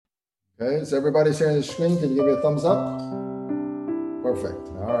Okay, is everybody sharing the screen? Can you give me a thumbs up? Perfect.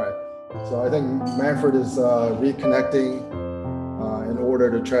 All right. So I think Manfred is reconnecting in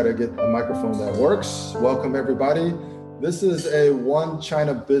order to try to get a microphone that works. Welcome, everybody. This is a One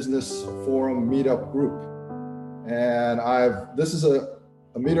China Business Forum meetup group. And this is a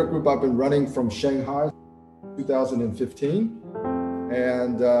meetup group I've been running from Shanghai 2015.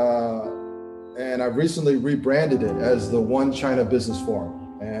 And I've recently rebranded it as the One China Business Forum.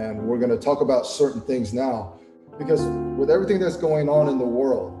 And we're going to talk about certain things now, because with everything that's going on in the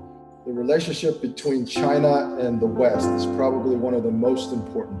world, the relationship between China and the West is probably one of the most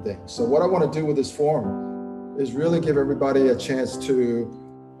important things. So what I want to do with this forum is really give everybody a chance to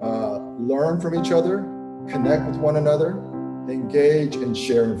learn from each other, connect with one another, engage and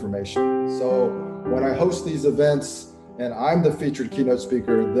share information. So when I host these events and I'm the featured keynote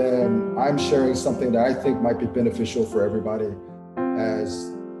speaker, then I'm sharing something that I think might be beneficial for everybody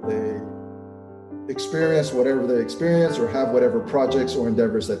as they experience whatever they experience or have whatever projects or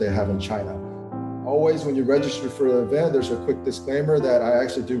endeavors that they have in China. Always when you register for the event, there's a quick disclaimer that I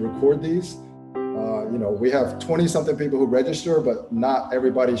actually do record these. We have 20 something people who register, but not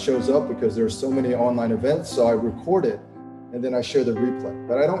everybody shows up because there's so many online events. So I record it and then I share the replay,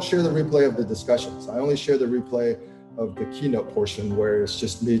 but I don't share the replay of the discussions. I only share the replay of the keynote portion where it's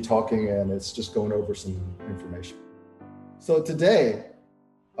just me talking and it's just going over some information. So today,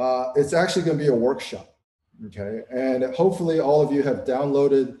 it's actually going to be a workshop, okay? And hopefully all of you have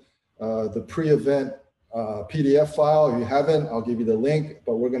downloaded the pre-event PDF file. If you haven't, I'll give you the link,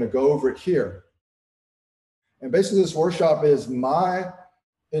 but we're going to go over it here. And basically this workshop is my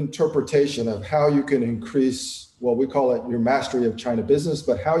interpretation of how you can increase, well, we call it your mastery of China business,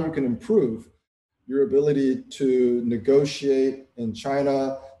 but how you can improve your ability to negotiate in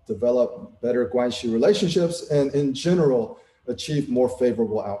China, develop better Guanxi relationships, and in general, achieve more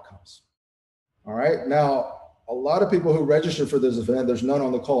favorable outcomes. All right, now, a lot of people who register for this event, there's none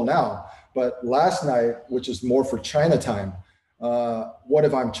on the call now, but last night, which is more for China time, what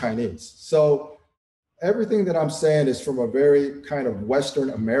if I'm Chinese? So everything that I'm saying is from a very kind of Western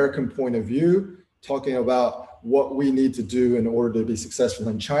American point of view, talking about what we need to do in order to be successful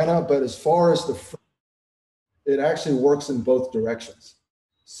in China. But as far as it actually works in both directions.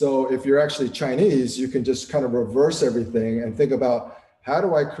 So if you're actually Chinese, you can just kind of reverse everything and think about how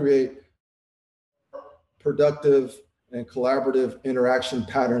do I create productive and collaborative interaction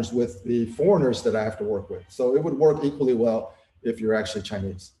patterns with the foreigners that I have to work with. So it would work equally well if you're actually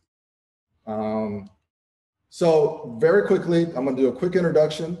Chinese. So very quickly, I'm going to do a quick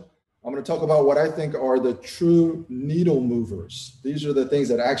introduction. I'm going to talk about what I think are the true needle movers. These are the things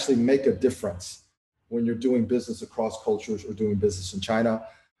that actually make a difference when you're doing business across cultures or doing business in China.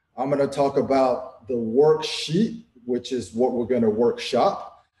 I'm going to talk about the worksheet, which is what we're going to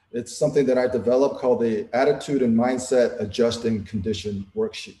workshop. It's something that I developed called the Attitude and Mindset Adjusting Condition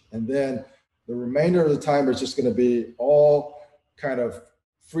Worksheet. And then the remainder of the time is just going to be all kind of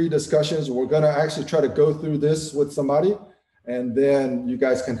free discussions. We're going to actually try to go through this with somebody, and then you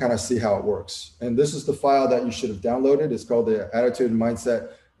guys can kind of see how it works. And this is the file that you should have downloaded. It's called the Attitude and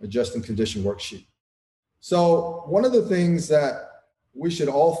Mindset Adjusting Condition Worksheet. So one of the things that we should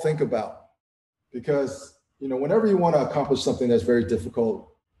all think about, because whenever you want to accomplish something that's very difficult,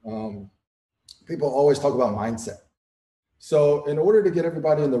 people always talk about mindset. So in order to get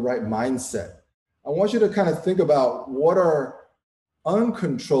everybody in the right mindset, I want you to kind of think about what are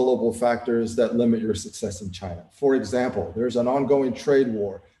uncontrollable factors that limit your success in China. For example, there's an ongoing trade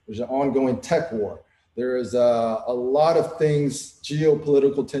war, there's an ongoing tech war, there is a lot of things,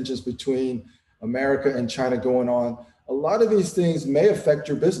 geopolitical tensions between America and China going on. A lot of these things may affect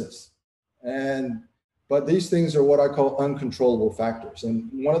your business, but these things are what I call uncontrollable factors. And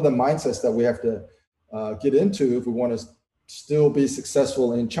one of the mindsets that we have to get into if we want to still be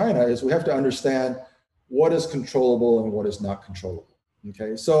successful in China is we have to understand what is controllable and what is not controllable.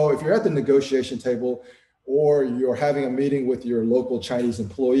 Okay, so if you're at the negotiation table or you're having a meeting with your local Chinese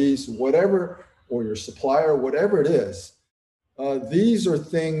employees, whatever, or your supplier, whatever it is, these are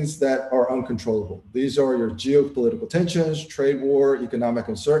things that are uncontrollable. These are your geopolitical tensions, trade war, economic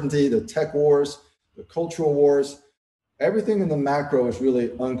uncertainty, the tech wars, the cultural wars. Everything in the macro is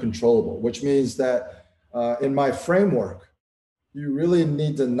really uncontrollable, which means that in my framework, you really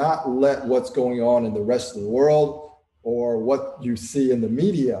need to not let what's going on in the rest of the world or what you see in the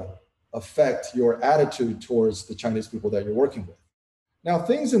media affect your attitude towards the Chinese people that you're working with. Now,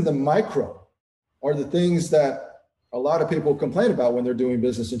 things in the micro are the things that a lot of people complain about when they're doing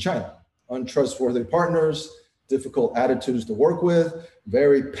business in China. Untrustworthy partners, difficult attitudes to work with,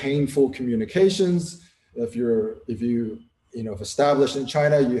 very painful communications. If established in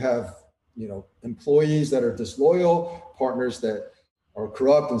China, you have employees that are disloyal, partners that are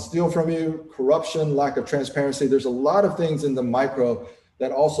corrupt and steal from you, corruption, lack of transparency. There's a lot of things in the micro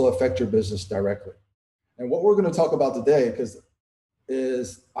that also affect your business directly. And what we're going to talk about today,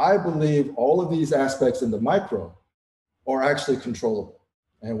 is I believe all of these aspects in the micro are actually controllable.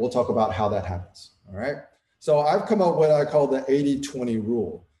 And we'll talk about how that happens. All right. So I've come up with what I call the 80-20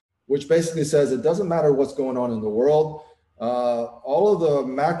 rule, which basically says it doesn't matter what's going on in the world. All of the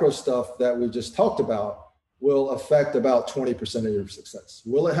macro stuff that we just talked about will affect about 20% of your success.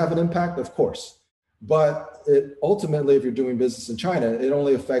 Will it have an impact? Of course. But it ultimately, if you're doing business in China, it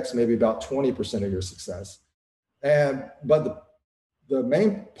only affects maybe about 20% of your success. But the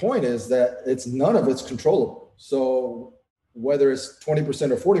main point is that none of it's controllable. So whether it's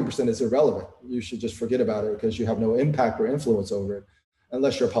 20% or 40% is irrelevant. You should just forget about it because you have no impact or influence over it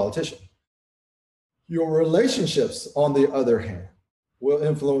unless you're a politician. Your relationships, on the other hand, will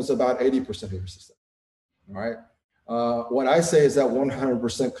influence about 80% of your success. All right. What I say is that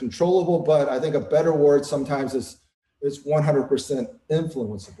 100% controllable, but I think a better word sometimes is it's 100%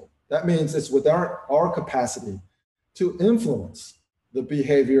 influenceable. That means it's within our capacity to influence the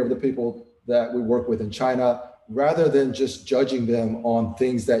behavior of the people that we work with in China, rather than just judging them on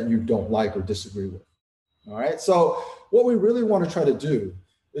things that you don't like or disagree with. All right. So what we really want to try to do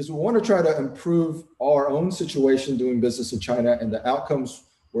is we want to try to improve our own situation doing business in China and the outcomes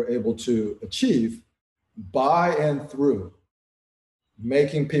we're able to achieve by and through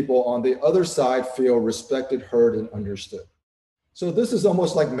making people on the other side feel respected, heard, and understood. So this is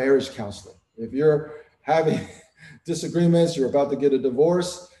almost like marriage counseling. If you're having disagreements, you're about to get a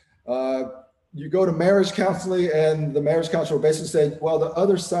divorce, you go to marriage counseling and the marriage counselor basically said, well, the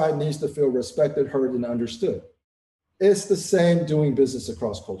other side needs to feel respected, heard, and understood. It's the same doing business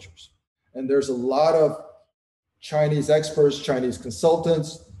across cultures. And there's a lot of Chinese experts, Chinese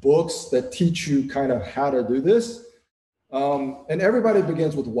consultants, books that teach you kind of how to do this. And everybody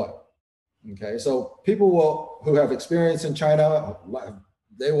begins with what? Okay, so people who have experience in China,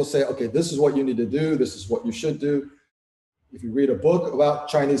 they will say, okay, this is what you need to do. This is what you should do. If you read a book about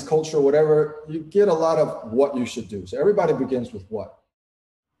Chinese culture or whatever, you get a lot of what you should do. So everybody begins with what.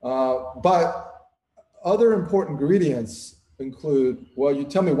 But other important ingredients include, well, you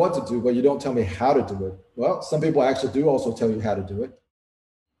tell me what to do, but you don't tell me how to do it. Well, some people actually do also tell you how to do it.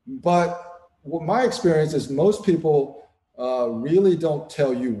 But what my experience is most people really don't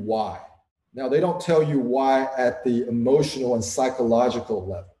tell you why. Now, they don't tell you why at the emotional and psychological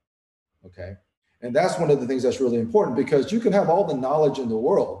level, okay? And that's one of the things that's really important, because you can have all the knowledge in the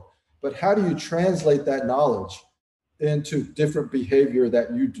world, but how do you translate that knowledge into different behavior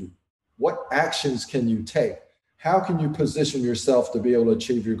that you do? What actions can you take? How can you position yourself to be able to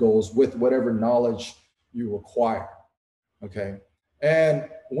achieve your goals with whatever knowledge you acquire, okay? And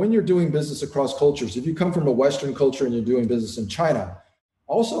when you're doing business across cultures, if you come from a Western culture and you're doing business in China,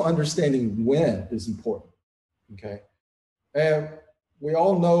 also understanding when is important, okay? And we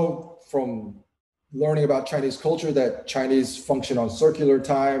all know from learning about Chinese culture that Chinese function on circular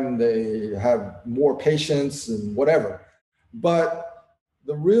time, they have more patience and whatever. But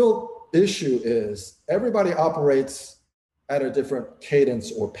the real issue is everybody operates at a different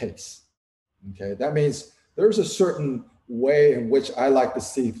cadence or pace, okay? That means there's a certain way in which I like to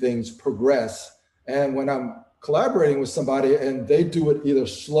see things progress. And when I'm collaborating with somebody and they do it either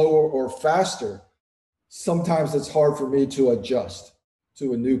slower or faster, sometimes it's hard for me to adjust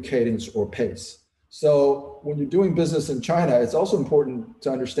to a new cadence or pace. So when you're doing business in China, it's also important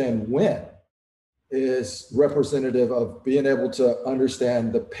to understand when is representative of being able to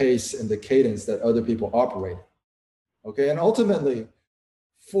understand the pace and the cadence that other people operate. Okay, and ultimately,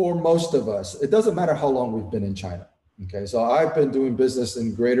 for most of us, it doesn't matter how long we've been in China. Okay, so I've been doing business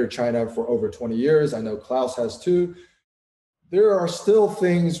in Greater China for over 20 years. I know Klaus has too. There are still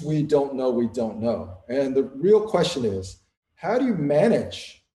things we don't know. And the real question is, how do you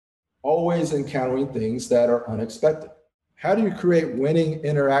manage always encountering things that are unexpected? How do you create winning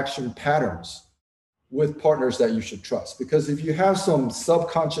interaction patterns with partners that you should trust? Because if you have some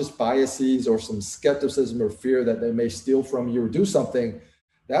subconscious biases or some skepticism or fear that they may steal from you or do something,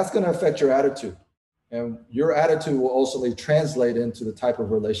 that's going to affect your attitude. And your attitude will ultimately translate into the type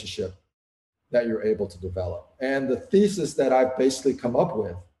of relationship that you're able to develop. And the thesis that I've basically come up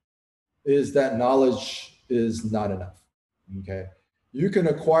with is that knowledge is not enough, okay? You can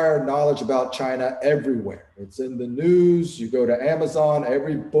acquire knowledge about China everywhere. It's in the news. You go to Amazon,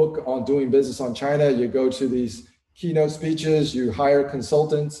 every book on doing business on China, you go to these keynote speeches, you hire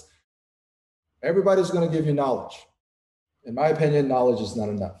consultants. Everybody's going to give you knowledge. In my opinion, knowledge is not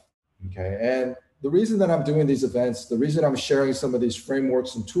enough. Okay. And the reason that I'm doing these events, the reason I'm sharing some of these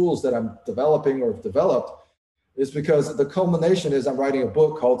frameworks and tools that I'm developing or have developed is because the culmination is I'm writing a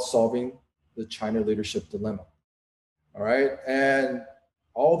book called Solving the China Leadership Dilemma. All right. And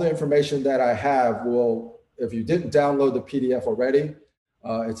all the information that I have will, if you didn't download the PDF already,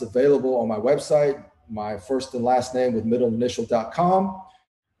 it's available on my website, my first and last name with middle initial.com.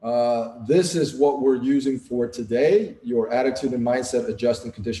 This is what we're using for today, your attitude and mindset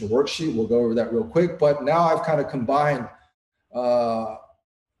adjusting condition worksheet. We'll go over that real quick, but now I've kind of combined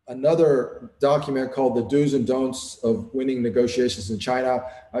another document called the do's and don'ts of winning negotiations in China.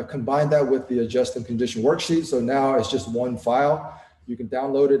 I've combined that with the adjusting condition worksheet. So now it's just one file. You can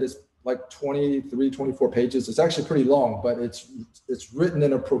download it. It's like 23, 24 pages. It's actually pretty long, but it's written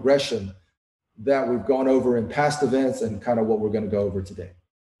in a progression that we've gone over in past events and kind of what we're going to go over today.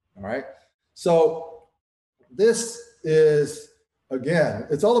 All right. So this is, again,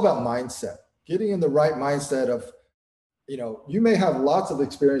 it's all about mindset, getting in the right mindset of, you may have lots of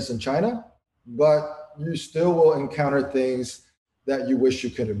experience in China, but you still will encounter things that you wish you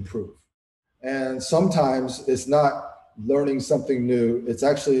could improve. And sometimes it's not learning something new. It's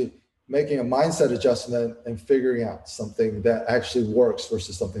actually making a mindset adjustment and figuring out something that actually works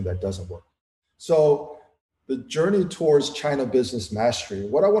versus something that doesn't work. So the journey towards China business mastery,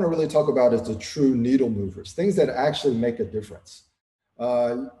 what I want to really talk about is the true needle movers, things that actually make a difference.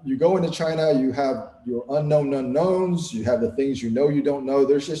 You go into China, you have your unknown unknowns, you have the things you don't know.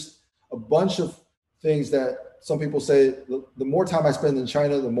 There's just a bunch of things that some people say, the more time I spend in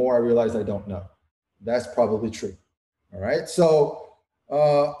China, the more I realize I don't know. That's probably true. All right. So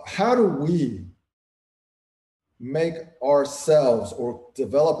how do we make ourselves or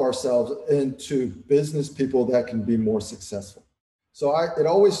develop ourselves into business people that can be more successful? So it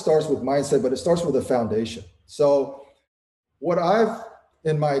always starts with mindset, but it starts with a foundation. So what I've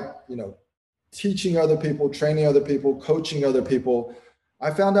in my, teaching other people, training other people, coaching other people,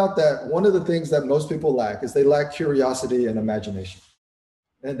 I found out that one of the things that most people lack is they lack curiosity and imagination.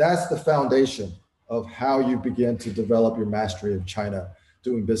 And that's the foundation of how you begin to develop your mastery of China,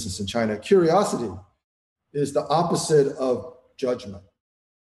 doing business in China. Curiosity is the opposite of judgment.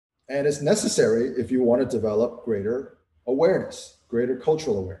 And it's necessary if you want to develop greater awareness, greater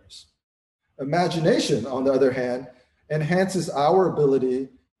cultural awareness. Imagination, on the other hand, enhances our ability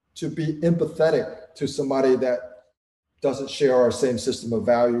to be empathetic to somebody that doesn't share our same system of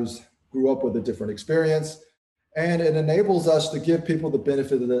values, grew up with a different experience, and it enables us to give people the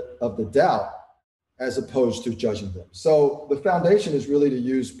benefit of the doubt as opposed to judging them. So the foundation is really to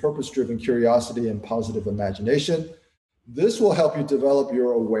use purpose-driven curiosity and positive imagination. This will help you develop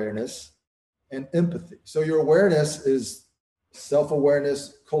your awareness and empathy. So your awareness is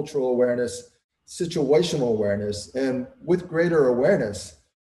self-awareness, cultural awareness, situational awareness. And with greater awareness,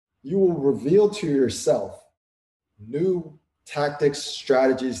 you will reveal to yourself new tactics,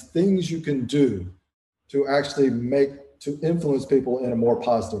 strategies, things you can do to actually to influence people in a more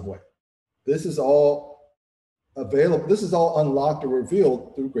positive way. This is all available. This is all unlocked or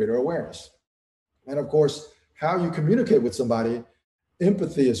revealed through greater awareness. And of course, how you communicate with somebody,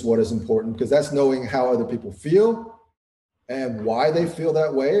 empathy is what is important, because that's knowing how other people feel and why they feel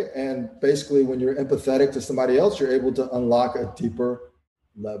that way. And basically, when you're empathetic to somebody else, you're able to unlock a deeper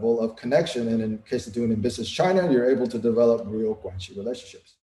level of connection. And in case of doing in business China, you're able to develop real guanxi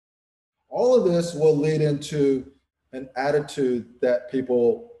relationships. All of this will lead into an attitude that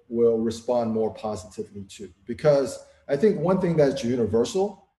people will respond more positively to. Because I think one thing that's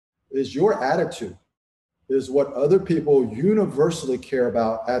universal is your attitude is what other people universally care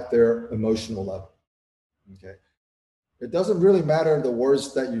about at their emotional level. Okay. It doesn't really matter the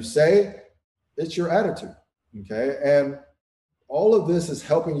words that you say, it's your attitude. Okay. And all of this is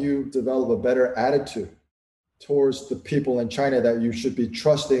helping you develop a better attitude towards the people in China that you should be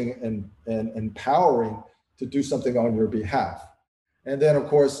trusting and empowering to do something on your behalf. And then, of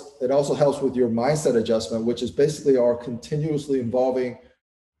course, it also helps with your mindset adjustment, which is basically our continuously evolving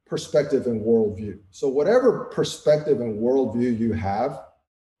perspective and worldview. So whatever perspective and worldview you have,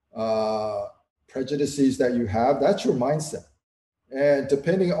 prejudices that you have, that's your mindset. And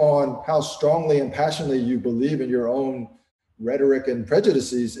depending on how strongly and passionately you believe in your own rhetoric and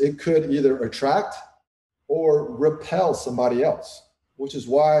prejudices, it could either attract or repel somebody else, which is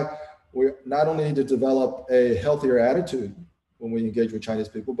why we not only need to develop a healthier attitude when we engage with Chinese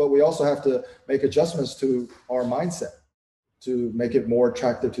people, but we also have to make adjustments to our mindset to make it more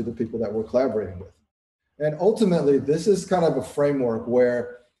attractive to the people that we're collaborating with. And ultimately, this is kind of a framework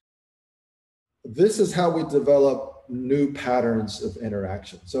where this is how we develop new patterns of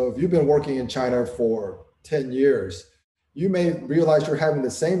interaction. So if you've been working in China for 10 years, you may realize you're having the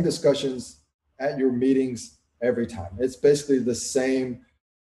same discussions at your meetings every time. It's basically the same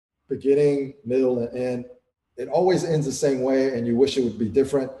beginning, middle, and end. It always ends the same way, and you wish it would be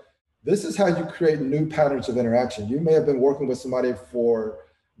different. This is how you create new patterns of interaction. You may have been working with somebody for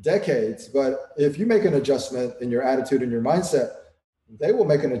decades, but if you make an adjustment in your attitude and your mindset, they will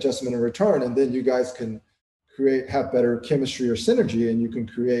make an adjustment in return, and then you guys can have better chemistry or synergy, and you can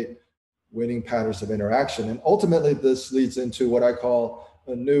create winning patterns of interaction. And ultimately, this leads into what I call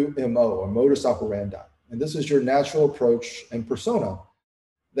a new MO, a modus operandi. And this is your natural approach and persona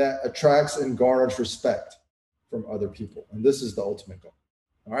that attracts and garners respect from other people. And this is the ultimate goal.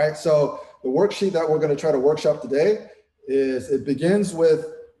 All right. So the worksheet that we're going to try to workshop today it begins with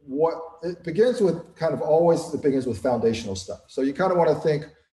foundational stuff. So you kind of want to think,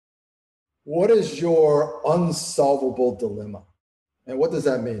 what is your unsolvable dilemma? And what does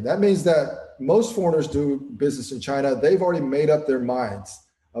that mean? That means that most foreigners do business in China. They've already made up their minds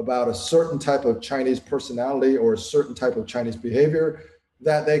about a certain type of Chinese personality or a certain type of Chinese behavior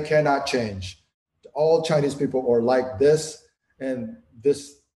that they cannot change. All Chinese people are like this, and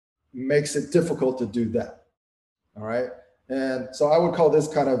this makes it difficult to do that. All right. And so I would call this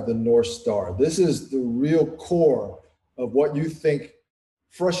kind of the North Star. This is the real core of what you think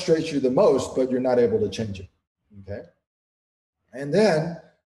frustrates you the most, but you're not able to change it. Okay. And then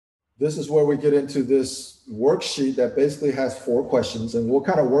this is where we get into this worksheet that basically has 4 questions, and we'll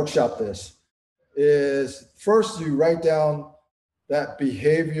kind of workshop this. Is first, you write down that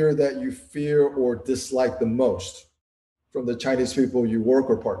behavior that you fear or dislike the most from the Chinese people you work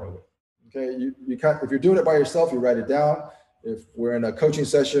or partner with. Okay, if you're doing it by yourself, you write it down. If we're in a coaching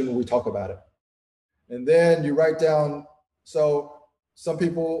session, we talk about it. And then you write down, so some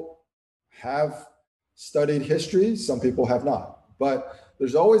people have studied history, some people have not. But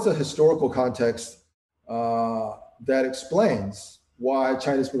there's always a historical context that explains why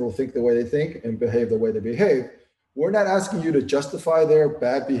Chinese people think the way they think and behave the way they behave. We're not asking you to justify their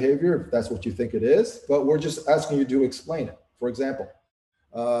bad behavior, if that's what you think it is, but we're just asking you to explain it. For example,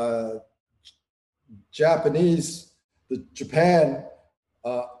 Japan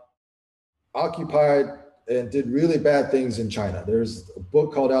occupied and did really bad things in China. There's a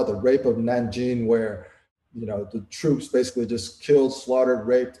book called out, The Rape of Nanjing, where the troops basically just killed, slaughtered,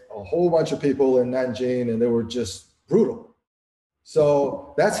 raped a whole bunch of people in Nanjing, and they were just brutal.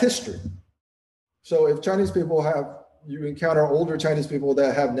 So that's history. So if you encounter older Chinese people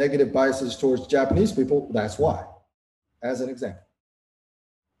that have negative biases towards Japanese people, that's why, as an example.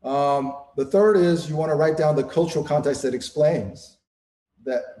 The third is you want to write down the cultural context that explains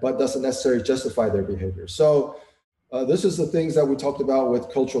that, but doesn't necessarily justify their behavior. So this is the things that we talked about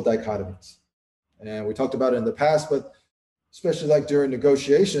with cultural dichotomies. And we talked about it in the past, but especially like during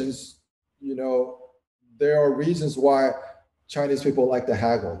negotiations, there are reasons why Chinese people like to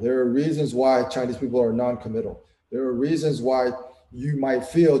haggle. There are reasons why Chinese people are non-committal. There are reasons why you might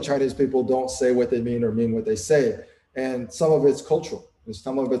feel Chinese people don't say what they mean or mean what they say. And some of it's cultural, and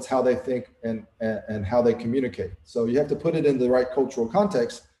some of it's how they think and how they communicate. So you have to put it in the right cultural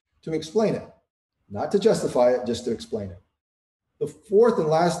context to explain it, not to justify it, just to explain it. The fourth and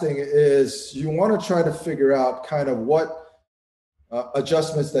last thing is you want to try to figure out kind of what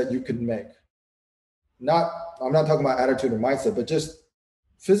adjustments that you can make. I'm not talking about attitude or mindset, but just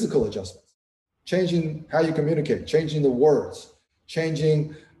physical adjustments, changing how you communicate, changing the words,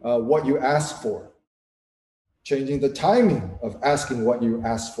 changing what you ask for, changing the timing of asking what you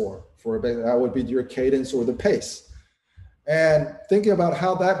ask for that would be your cadence or the pace, and thinking about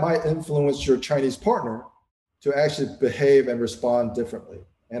how that might influence your Chinese partner to actually behave and respond differently.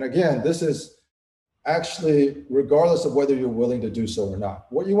 And again, this is actually regardless of whether you're willing to do so or not.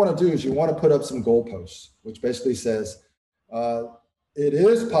 What you want to do is you want to put up some goalposts, which basically says it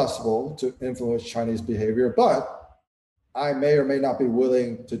is possible to influence Chinese behavior, but I may or may not be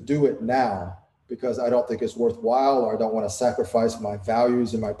willing to do it now because I don't think it's worthwhile, or I don't want to sacrifice my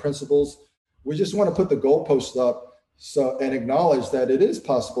values and my principles. We just want to put the goalposts up and acknowledge that it is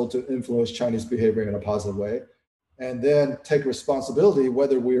possible to influence Chinese behavior in a positive way, and then take responsibility.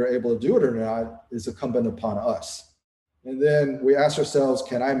 Whether we are able to do it or not is incumbent upon us. And then we ask ourselves,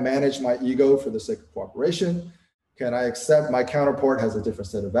 can I manage my ego for the sake of cooperation? Can I accept my counterpart has a different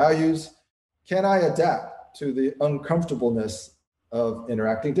set of values? Can I adapt to the uncomfortableness of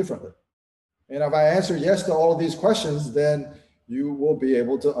interacting differently? And if I answer yes to all of these questions, then you will be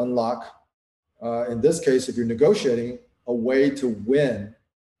able to unlock, in this case, if you're negotiating, a way to win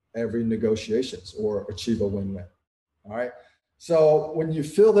every negotiations or achieve a win-win. All right. So when you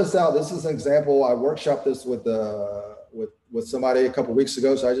fill this out, this is an example. I workshopped this with somebody a couple of weeks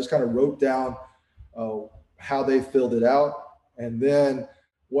ago. So I just kind of wrote down how they filled it out. And then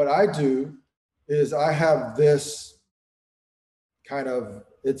what I do is I have this kind of,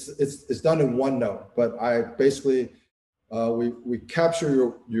 it's done in OneNote, but I basically, we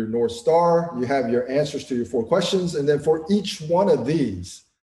capture your North Star, you have your answers to your 4 questions, and then for each one of these,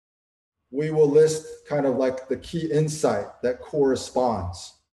 we will list kind of like the key insight that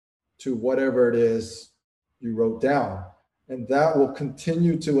corresponds to whatever it is you wrote down. And that will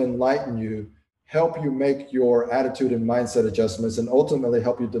continue to enlighten you, help you make your attitude and mindset adjustments, and ultimately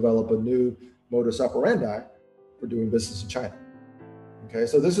help you develop a new modus operandi for doing business in China. Okay,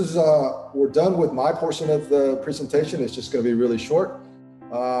 so this is, we're done with my portion of the presentation. It's just going to be really short.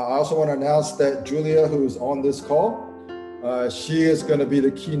 I also want to announce that Julia, who's on this call, she is going to be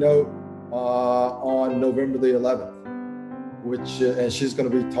the keynote on November the 11th, and she's going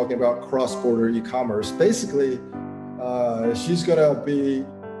to be talking about cross-border e-commerce. Basically, she's going to be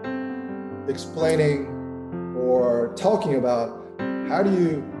explaining or talking about how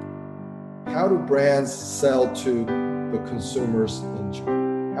do brands sell to the consumers in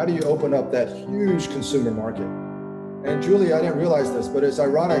China? How do you open up that huge consumer market? And Julie, I didn't realize this, but it's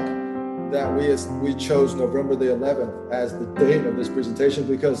ironic that we chose November the 11th as the date of this presentation,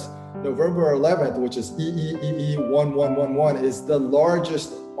 because November 11th, which is EEEE1111, is the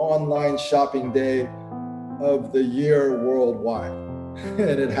largest online shopping day of the year worldwide.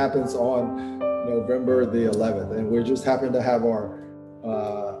 And it happens on November the 11th. And we just happen to have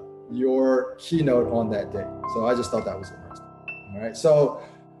your keynote on that day. So I just thought that was interesting. All right, so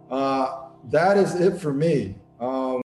that is it for me.